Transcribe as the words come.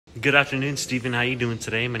Good afternoon, Stephen. How you doing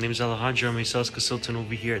today? My name is Alejandro. I'm a sales consultant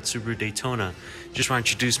over here at Subaru Daytona. Just want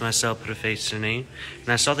to introduce myself, put a face to the name.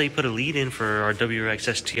 And I saw that you put a lead in for our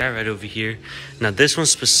WRX STI right over here. Now, this one's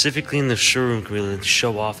specifically in the showroom really to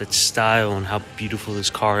show off its style and how beautiful this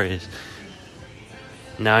car is.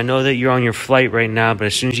 Now, I know that you're on your flight right now, but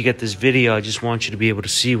as soon as you get this video, I just want you to be able to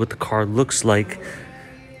see what the car looks like.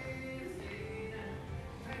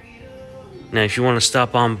 Now, if you want to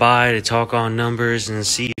stop on by to talk on numbers and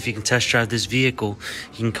see if you can test drive this vehicle,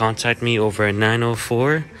 you can contact me over at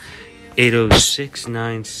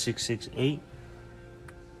 904-806-9668.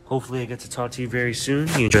 Hopefully, I get to talk to you very soon.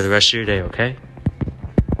 You enjoy the rest of your day, okay?